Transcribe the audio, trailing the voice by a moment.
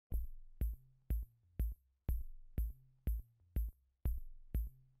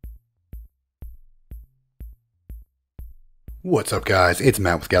What's up, guys? It's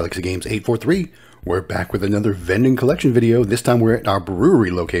Matt with Galaxy Games 843. We're back with another vending collection video. This time we're at our brewery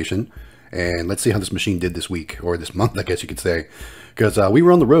location, and let's see how this machine did this week, or this month, I guess you could say. Because we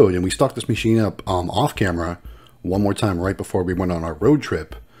were on the road, and we stocked this machine up off camera one more time right before we went on our road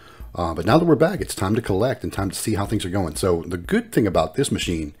trip. But now that we're back, it's time to collect and time to see how things are going. So the good thing about this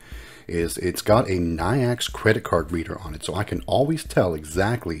machine is it's got a Nayax credit card reader on it, so I can always tell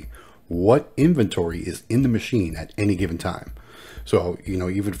exactly what inventory is in the machine at any given time. So, you know,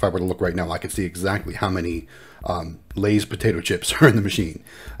 even if I were to look right now, I could see exactly how many Lay's potato chips are in the machine.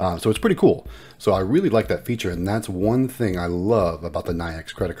 So it's pretty cool. So I really like that feature, and that's one thing I love about the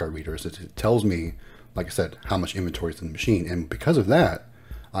Nayax credit card reader is it tells me, like I said, how much inventory is in the machine. And because of that,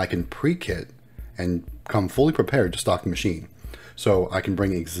 I can pre-kit and come fully prepared to stock the machine. So I can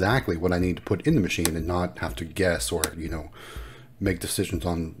bring exactly what I need to put in the machine and not have to guess or, you know, make decisions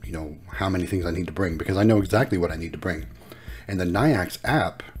on, you know, how many things I need to bring, because I know exactly what I need to bring. And the Nayax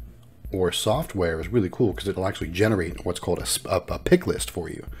app or software is really cool because it'll actually generate what's called a pick list for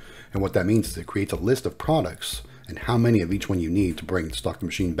you. And what that means is it creates a list of products and how many of each one you need to bring the stock the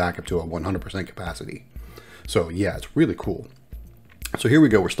machine back up to a 100% capacity. So yeah, it's really cool. So here we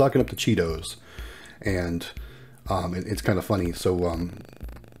go. We're stocking up the Cheetos, and it's kind of funny. So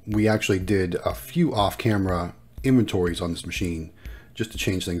we actually did a few off-camera inventories on this machine just to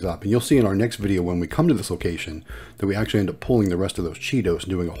change things up, and you'll see in our next video when we come to this location that we actually end up pulling the rest of those Cheetos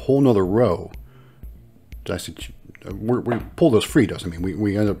and doing a whole nother row. We pull those Fritos. I mean,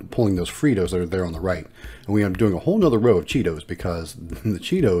 we end up pulling those Fritos that are there on the right, and we end up doing a whole nother row of Cheetos because the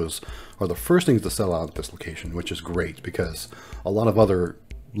Cheetos are the first things to sell out at this location, which is great because a lot of other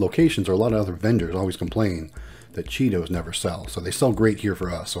locations or a lot of other vendors always complain that Cheetos never sell. So they sell great here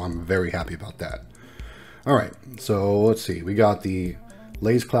for us, so I'm very happy about that. All right, so let's see. We got the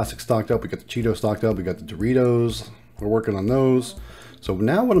Lay's Classic stocked up. We got the Cheetos stocked up. We got the Doritos. We're working on those. So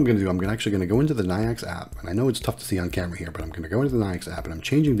now what I'm going to do, I'm actually going to go into the Nayax app. And I know it's tough to see on camera here, but I'm going to go into the Nayax app and I'm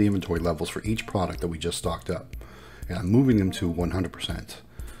changing the inventory levels for each product that we just stocked up. And I'm moving them to 100%.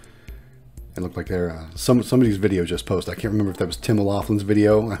 It looked like they're somebody's video just posted. I can't remember if that was Tim O'Loughlin's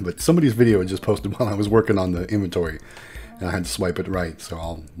video, but somebody's video had just posted while I was working on the inventory. And I had to swipe it right, so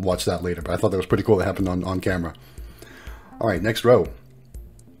I'll watch that later. But I thought that was pretty cool that happened on camera. All right, next row.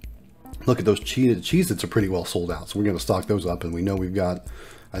 Look at those Cheez-Its are pretty well sold out, so we're going to stock those up. And we know we've got,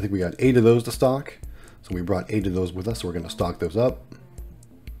 I think we got 8 of those to stock. So we brought 8 of those with us, so we're going to stock those up.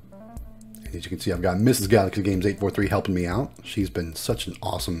 And as you can see, I've got Mrs. Galaxy Games 843 helping me out. She's been such an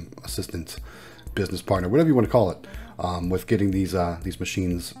awesome assistant, business partner, whatever you want to call it, with getting these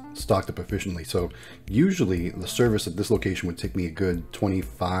machines stocked up efficiently. So usually the service at this location would take me a good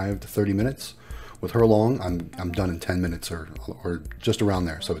 25 to 30 minutes. With her along, I'm done in 10 minutes or just around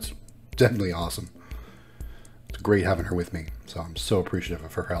there. So it's definitely awesome. It's great having her with me. So I'm so appreciative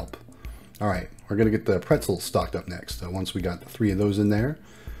of her help. All right, we're gonna get the pretzels stocked up next. So once we got the 3 of those in there,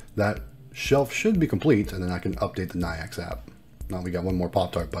 that shelf should be complete, and then I can update the Nayax app. Now we got one more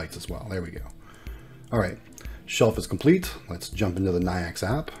Pop-Tart bites as well. There we go. All right, shelf is complete. Let's jump into the Nayax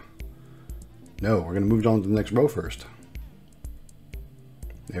app. No, we're going to move on to the next row first.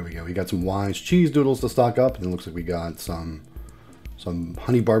 There we go. We got some Wise cheese doodles to stock up, and it looks like we got some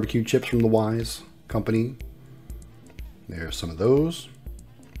honey barbecue chips from the Wise company. There's some of those.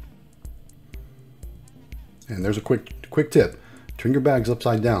 And there's a quick tip. Turn your bags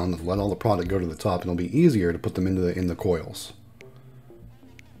upside down and let all the product go to the top, and it'll be easier to put them in the coils.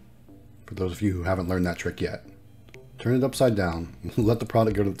 For those of you who haven't learned that trick yet, turn it upside down, let the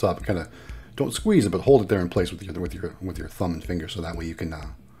product go to the top, and kind of don't squeeze it, but hold it there in place with your thumb and finger, so that way you can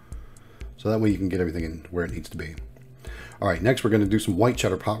get everything in where it needs to be. All right, next we're going to do some white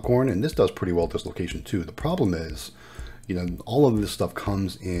cheddar popcorn, and this does pretty well at this location too. The problem is, you know, all of this stuff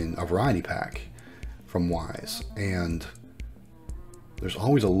comes in a variety pack from Wise, and there's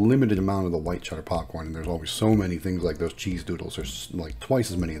always a limited amount of the white cheddar popcorn, and there's always so many things like those cheese doodles. There's like twice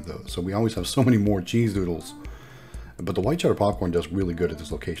as many of those. So we always have so many more cheese doodles. But the white cheddar popcorn does really good at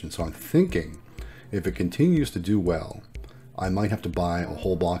this location. So I'm thinking if it continues to do well, I might have to buy a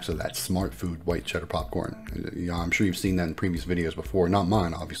whole box of that Smart Food white cheddar popcorn. You know, I'm sure you've seen that in previous videos before. Not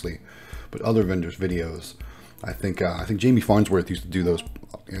mine, obviously, but other vendors' videos. I think Jamie Farnsworth used to do those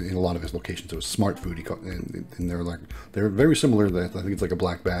in a lot of his locations. It was Smart Food, and they're very similar. I think it's like a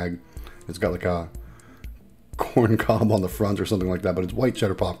black bag. It's got like a corn cob on the front or something like that, but it's white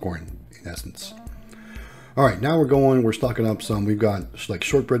cheddar popcorn in essence. All right, now we're stocking up some. We've got like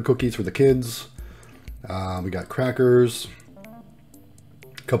shortbread cookies for the kids. We got crackers,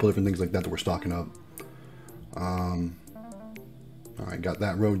 a couple different things like that we're stocking up. All right, got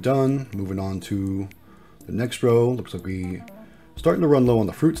that row done. Moving on to the next row. Looks like we Starting to run low on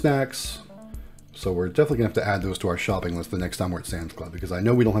the fruit snacks. So we're definitely going to have to add those to our shopping list the next time we're at Sam's Club, because I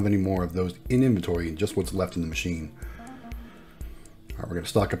know we don't have any more of those in inventory and just what's left in the machine. All right, we're going to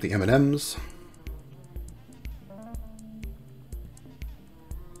stock up the M&Ms.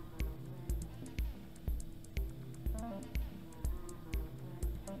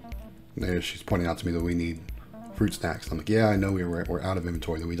 There, she's pointing out to me that we need fruit snacks. I'm like, yeah, I know we're out of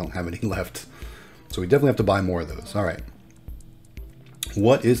inventory, that we don't have any left. So we definitely have to buy more of those. All right.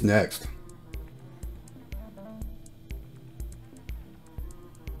 What is next?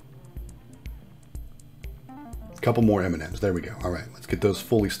 A couple more M&Ms. There we go. All right, let's get those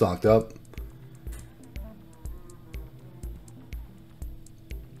fully stocked up.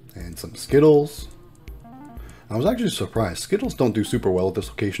 And some Skittles. I was actually surprised. Skittles don't do super well at this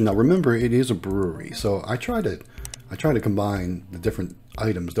location. Now remember, it is a brewery, so I try to combine the different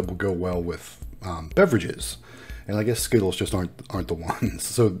items that will go well with beverages, and I guess Skittles just aren't the ones.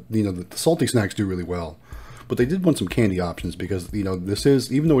 So you know, the salty snacks do really well, but they did want some candy options because, you know, this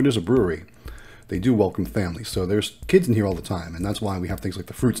is, even though it is a brewery, they do welcome families. So there's kids in here all the time, and that's why we have things like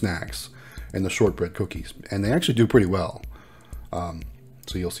the fruit snacks and the shortbread cookies, and they actually do pretty well.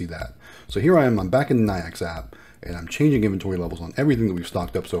 So you'll see that. So here I am. I'm back in the Nayax app, and I'm changing inventory levels on everything that we've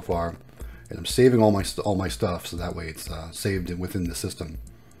stocked up so far, and I'm saving all my stuff, so that way it's saved within the system.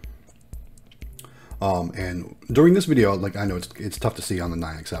 And during this video, like, I know it's tough to see on the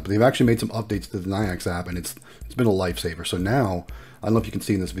Nayax app, but they've actually made some updates to the Nayax app, and it's been a lifesaver. So now, I don't know if you can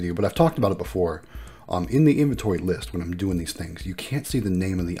see in this video, but I've talked about it before. In the inventory list, when I'm doing these things, you can't see the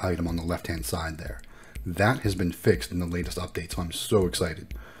name of the item on the left-hand side there. That has been fixed in the latest update, so I'm so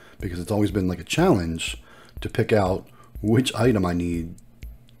excited, because it's always been like a challenge to pick out which item I need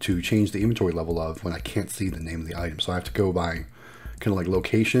to change the inventory level of when I can't see the name of the item. So I have to go by kind of like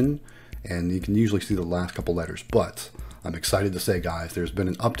location, and you can usually see the last couple letters. But I'm excited to say, guys, there's been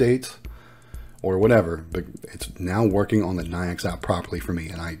an update or whatever, but it's now working on the Nayax app properly for me,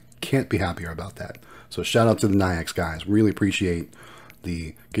 and I can't be happier about that. So shout out to the Nayax guys. Really appreciate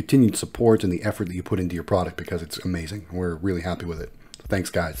the continued support and the effort that you put into your product, because it's amazing. We're really happy with it. So thanks,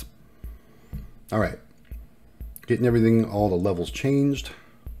 guys. All right, getting everything, all the levels changed,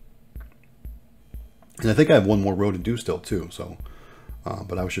 and I think I have one more row to do still too. So,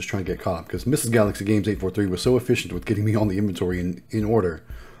 but I was just trying to get caught up because Mrs. Galaxy Games 843 was so efficient with getting me all the inventory in order.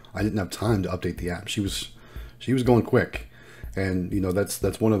 I didn't have time to update the app. She was going quick. And, you know, that's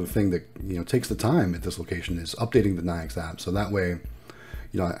one of the things that, you know, takes the time at this location is updating the Nayax app. So that way,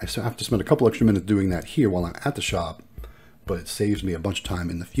 you know, I have to spend a couple extra minutes doing that here while I'm at the shop, but it saves me a bunch of time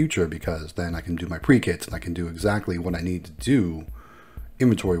in the future, because then I can do my pre-kits and I can do exactly what I need to do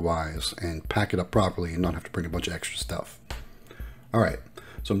inventory-wise and pack it up properly and not have to bring a bunch of extra stuff. All right,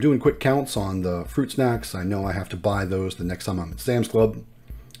 so I'm doing quick counts on the fruit snacks. I know I have to buy those the next time I'm at Sam's Club,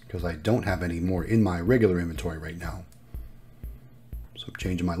 because I don't have any more in my regular inventory right now. So I'm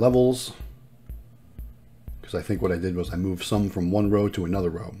changing my levels, because I think what I did was I moved some from one row to another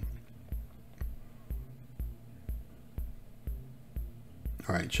row.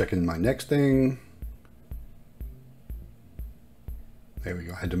 All right, checking my next thing. There we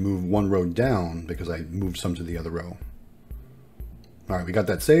go. I had to move one row down because I moved some to the other row. All right, we got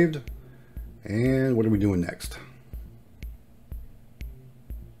that saved. And what are we doing next?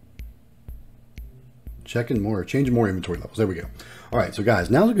 Changing more inventory levels. There we go. All right, so guys,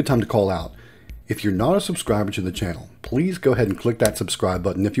 now's a good time to call out. If you're not a subscriber to the channel, please go ahead and click that subscribe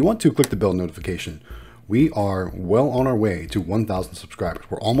button. If you want to, click the bell notification. We are well on our way to 1,000 subscribers.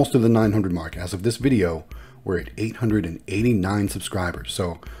 We're almost to the 900 mark. As of this video, we're at 889 subscribers.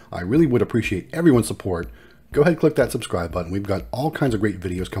 So I really would appreciate everyone's support. Go ahead and click that subscribe button. We've got all kinds of great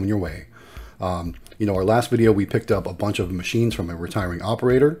videos coming your way. You know, our last video, we picked up a bunch of machines from a retiring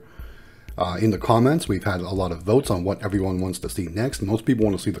operator. In the comments, we've had a lot of votes on what everyone wants to see next. Most people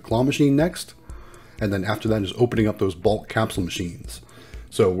want to see the claw machine next. And then after that is opening up those bulk capsule machines.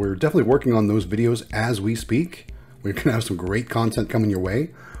 So we're definitely working on those videos as we speak. We're going to have some great content coming your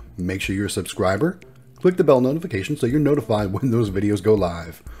way. Make sure you're a subscriber. Click the bell notification so you're notified when those videos go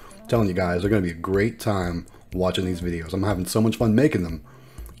live. I'm telling you guys, they're going to be a great time watching these videos. I'm having so much fun making them.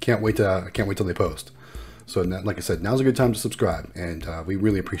 Can't wait till they post. So like I said, now's a good time to subscribe, and we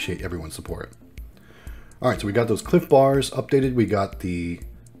really appreciate everyone's support. All right, so we got those Cliff Bars updated. We got the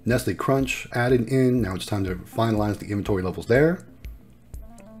Nestle Crunch added in. Now it's time to finalize the inventory levels there.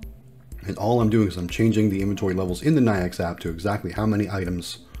 And all I'm doing is I'm changing the inventory levels in the Nayax app to exactly how many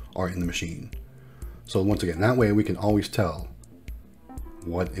items are in the machine. So once again, that way we can always tell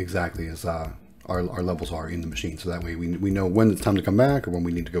what exactly is our levels are in the machine. So that way we know when it's time to come back, or when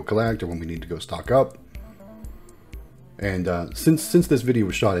we need to go collect, or when we need to go stock up. And since this video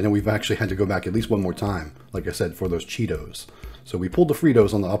was shot, I know we've actually had to go back at least one more time, like I said, for those Cheetos. So we pulled the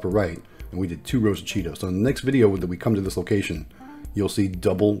Fritos on the upper right, and we did 2 rows of Cheetos. So in the next video that we come to this location, you'll see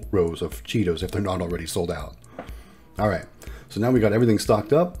double rows of Cheetos if they're not already sold out. All right, so now we got everything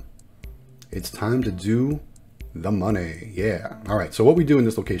stocked up. It's time to do the money. Yeah. All right, so what we do in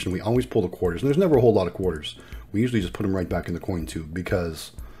this location, we always pull the quarters. And there's never a whole lot of quarters. We usually just put them right back in the coin tube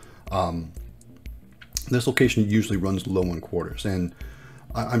because this location usually runs low on quarters. And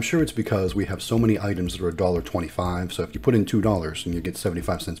I'm sure it's because we have so many items that are $1.25. So if you put in $2 and you get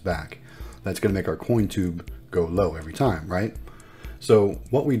 75 cents back, that's going to make our coin tube go low every time, right? So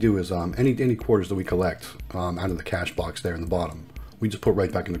what we do is any quarters that we collect out of the cash box there in the bottom, we just put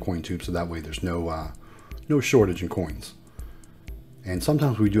right back in the coin tube, so that way there's no shortage in coins. And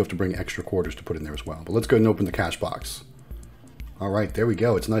sometimes we do have to bring extra quarters to put in there as well. But let's go and open the cash box. All right, there we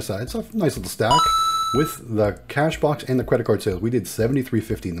go. It's nice. It's a nice little stack. With the cash box and the credit card sales, we did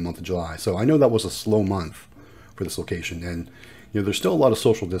 $73.50 in the month of July. So I know that was a slow month for this location, and there's still a lot of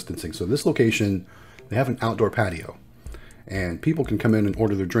social distancing. So this location, they have an outdoor patio, and people can come in and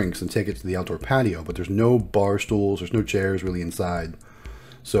order their drinks and take it to the outdoor patio. But there's no bar stools, there's no chairs really inside.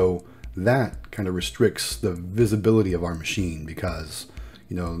 So that kind of restricts the visibility of our machine because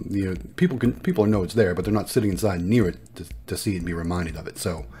people know it's there, but they're not sitting inside near it to see it and be reminded of it.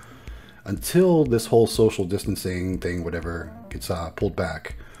 So until this whole social distancing thing, whatever, gets pulled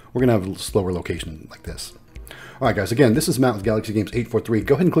back, we're gonna have a slower location like this. All right, guys. Again, this is Matt with Galaxy Games 843.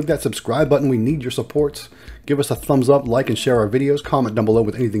 Go ahead and click that subscribe button. We need your support. Give us a thumbs up, like, and share our videos. Comment down below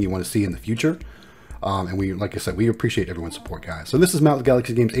with anything you want to see in the future. And we, like I said, we appreciate everyone's support, guys. So this is Matt with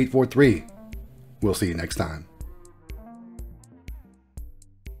Galaxy Games 843. We'll see you next time.